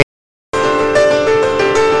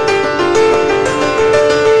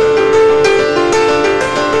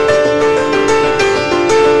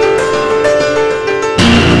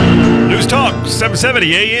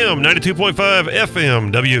1170 AM, 92.5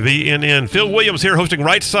 FM, WVNN. Phil Williams here hosting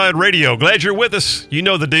Right Side Radio. Glad you're with us. You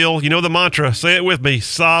know the deal. You know the mantra. Say it with me.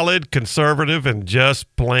 Solid, conservative, and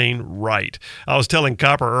just plain right. I was telling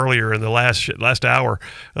Copper earlier in the last hour,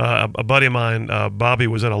 a buddy of mine, Bobby,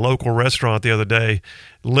 was in a local restaurant the other day.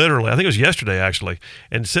 Literally, I think it was yesterday, actually,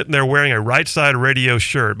 and sitting there wearing a Right Side Radio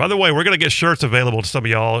shirt. By the way, we're going to get shirts available to some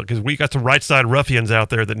of y'all because we got some Right Side ruffians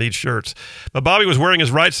out there that need shirts. But Bobby was wearing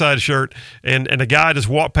his Right Side shirt, and a guy just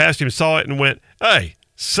walked past him, saw it, and went, "Hey,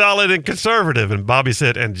 solid and conservative." And Bobby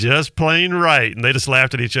said, "And just plain right." And they just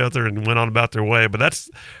laughed at each other and went on about their way. But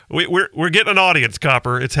we're getting an audience,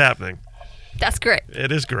 Copper. It's happening. That's great.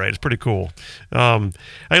 It is great. It's pretty cool. Hey,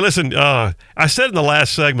 listen, I said in the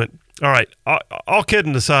last segment, all right, all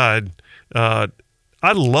kidding aside, I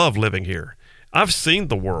love living here. I've seen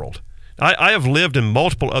the world. I have lived in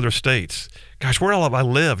multiple other states. Gosh, where all have I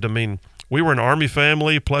lived? I mean, we were an Army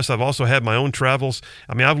family, plus I've also had my own travels.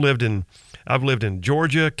 I mean, I've lived in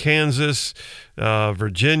Georgia, Kansas,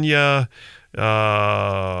 Virginia,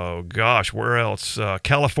 where else?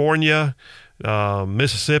 California,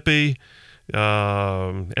 Mississippi,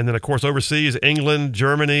 and then, of course, overseas, England,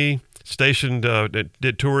 Germany. Stationed,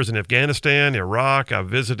 did tours in Afghanistan, Iraq. I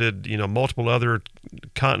visited, multiple other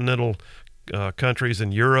continental countries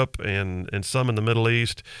in Europe and some in the Middle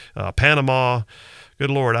East, Panama. Good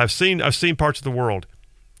Lord, I've seen parts of the world.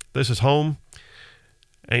 This is home.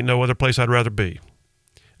 Ain't no other place I'd rather be.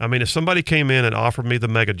 I mean, if somebody came in and offered me the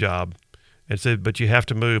mega job and said, "But you have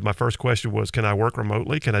to move," my first question was, "Can I work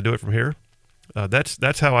remotely? Can I do it from here?"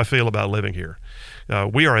 That's how I feel about living here.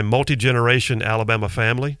 We are a multi-generation Alabama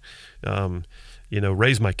family.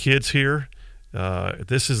 Raised my kids here.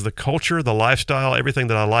 This is the culture, the lifestyle, everything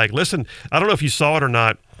that I like. Listen, I don't know if you saw it or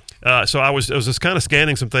not. So I was just kind of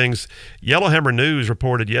scanning some things. Yellowhammer News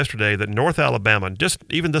reported yesterday that North Alabama, just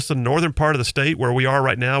the northern part of the state where we are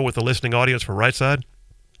right now with the listening audience for Right Side,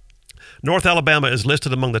 North Alabama is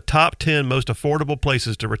listed among the top 10 most affordable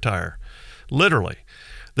places to retire. Literally.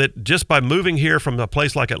 That just by moving here from a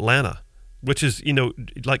place like Atlanta, which is,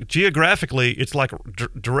 like geographically, it's like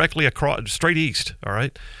directly across, straight east, all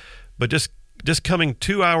right? But just coming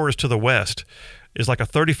 2 hours to the west is like a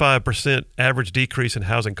 35% average decrease in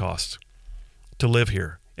housing costs to live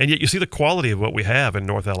here. And yet you see the quality of what we have in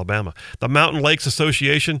North Alabama. The Mountain Lakes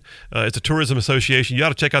Association, it's a tourism association. You ought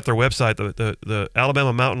to check out their website. The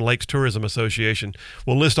Alabama Mountain Lakes Tourism Association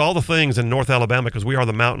will list all the things in North Alabama because we are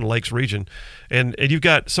the Mountain Lakes region. And you've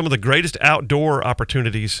got some of the greatest outdoor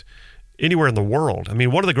opportunities anywhere in the world. I mean,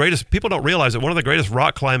 people don't realize that one of the greatest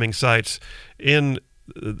rock climbing sites in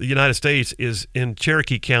the United States is in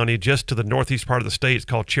Cherokee County, just to the northeast part of the state. It's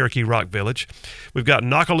called Cherokee Rock Village. We've got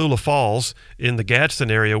Nakalula Falls in the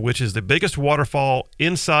Gadsden area, which is the biggest waterfall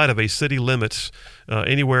inside of a city limits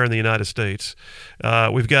anywhere in the United States.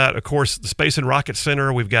 We've got, of course, the Space and Rocket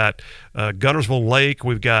Center. We've got Guntersville Lake.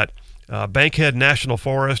 We've got Bankhead National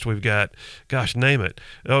Forest. We've got, name it.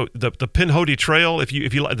 Oh, the Pinhoti Trail. If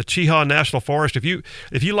you like the Cheaha National Forest, if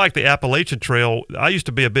you like the Appalachian Trail, I used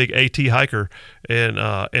to be a big AT hiker,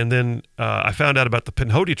 and then I found out about the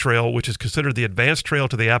Pinhoti Trail, which is considered the advanced trail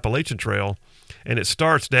to the Appalachian Trail, and it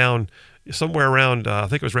starts down somewhere around I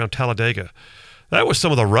think it was around Talladega. That was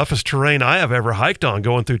some of the roughest terrain I have ever hiked on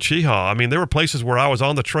going through Cheaha. I mean, there were places where I was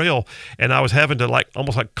on the trail and I was having to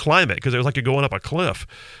almost climb it because it was like you're going up a cliff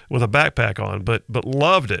with a backpack on, but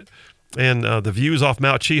loved it. And the views off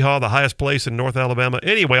Mount Cheaha, the highest place in North Alabama.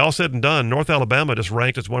 Anyway, all said and done, North Alabama just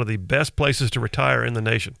ranked as one of the best places to retire in the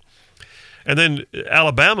nation. And then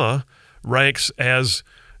Alabama ranks as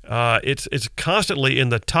it's constantly in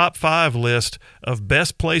the top 5 list of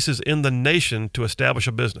best places in the nation to establish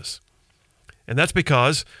a business. And that's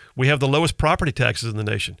because we have the lowest property taxes in the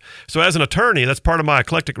nation. So as an attorney, that's part of my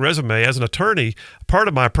eclectic resume. As an attorney, part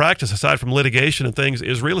of my practice, aside from litigation and things,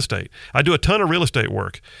 is real estate. I do a ton of real estate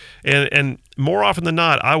work. And more often than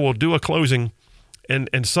not, I will do a closing,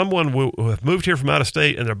 and someone will have moved here from out of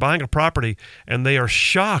state, and they're buying a property, and they are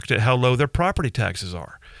shocked at how low their property taxes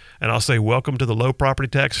are. And I'll say, welcome to the low property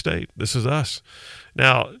tax state. This is us.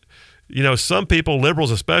 Now, some people,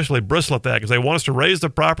 liberals especially, bristle at that because they want us to raise the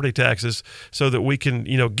property taxes so that we can,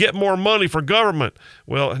 get more money for government.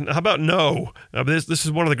 Well, how about no? This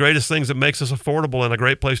is one of the greatest things that makes us affordable and a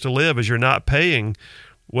great place to live is you're not paying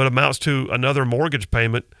what amounts to another mortgage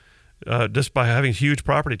payment just by having huge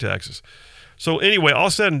property taxes. So anyway, all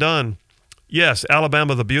said and done, yes,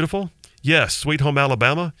 Alabama the beautiful. Yes, Sweet Home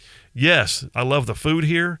Alabama. Yes, I love the food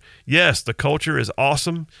here. Yes, the culture is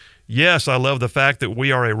awesome. Yes, I love the fact that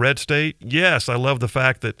we are a red state. Yes, I love the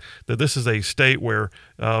fact that this is a state where,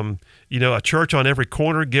 a church on every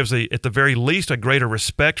corner gives at the very least, a greater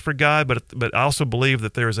respect for God. But I also believe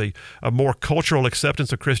that there is a more cultural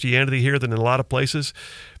acceptance of Christianity here than in a lot of places.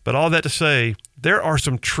 But all that to say, there are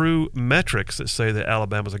some true metrics that say that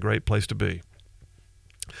Alabama is a great place to be.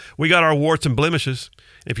 We got our warts and blemishes.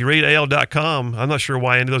 If you read AL.com, I'm not sure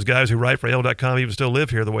why any of those guys who write for AL.com even still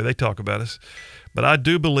live here the way they talk about us. But I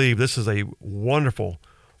do believe this is a wonderful,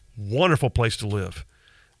 wonderful place to live.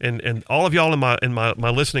 And all of y'all in my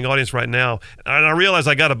listening audience right now, and I realize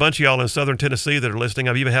I got a bunch of y'all in southern Tennessee that are listening.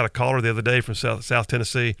 I've even had a caller the other day from South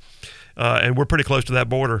Tennessee, and we're pretty close to that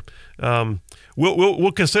border.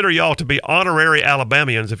 We'll consider y'all to be honorary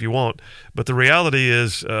Alabamians if you want. But the reality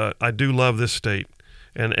is I do love this state.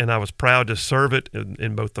 And I was proud to serve it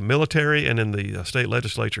in both the military and in the state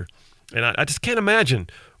legislature. And I just can't imagine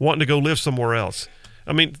wanting to go live somewhere else.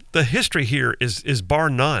 I mean, the history here is bar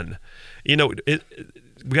none. We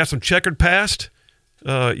got some checkered past,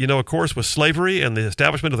 of course, with slavery and the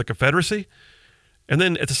establishment of the Confederacy. And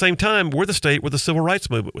then at the same time, we're the state where the Civil Rights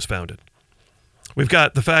Movement was founded. We've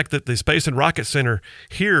got the fact that the Space and Rocket Center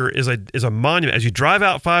here is a monument. As you drive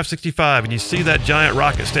out 565 and you see that giant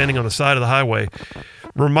rocket standing on the side of the highway,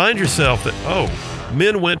 remind yourself that,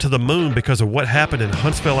 men went to the moon because of what happened in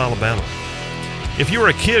Huntsville, Alabama. If you were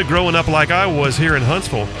a kid growing up like I was here in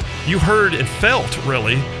Huntsville, you heard and felt,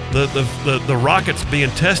 really, the rockets being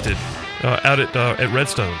tested out at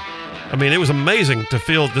Redstone. I mean, it was amazing to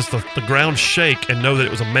feel just the ground shake and know that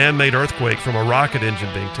it was a man-made earthquake from a rocket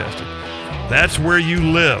engine being tested. That's where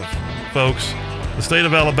you live, folks. The state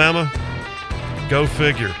of Alabama, go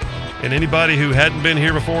figure. And anybody who hadn't been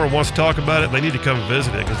here before and wants to talk about it, they need to come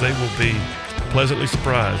visit it because they will be pleasantly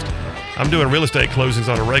surprised. I'm doing real estate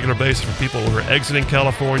closings on a regular basis for people who are exiting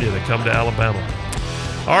California that come to Alabama.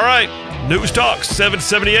 All right, News Talk,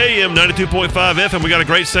 770 AM, 92.5 FM. We got a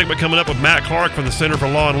great segment coming up with Matt Clark from the Center for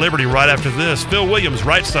Law and Liberty right after this. Phil Williams,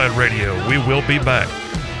 Right Side Radio. We will be back.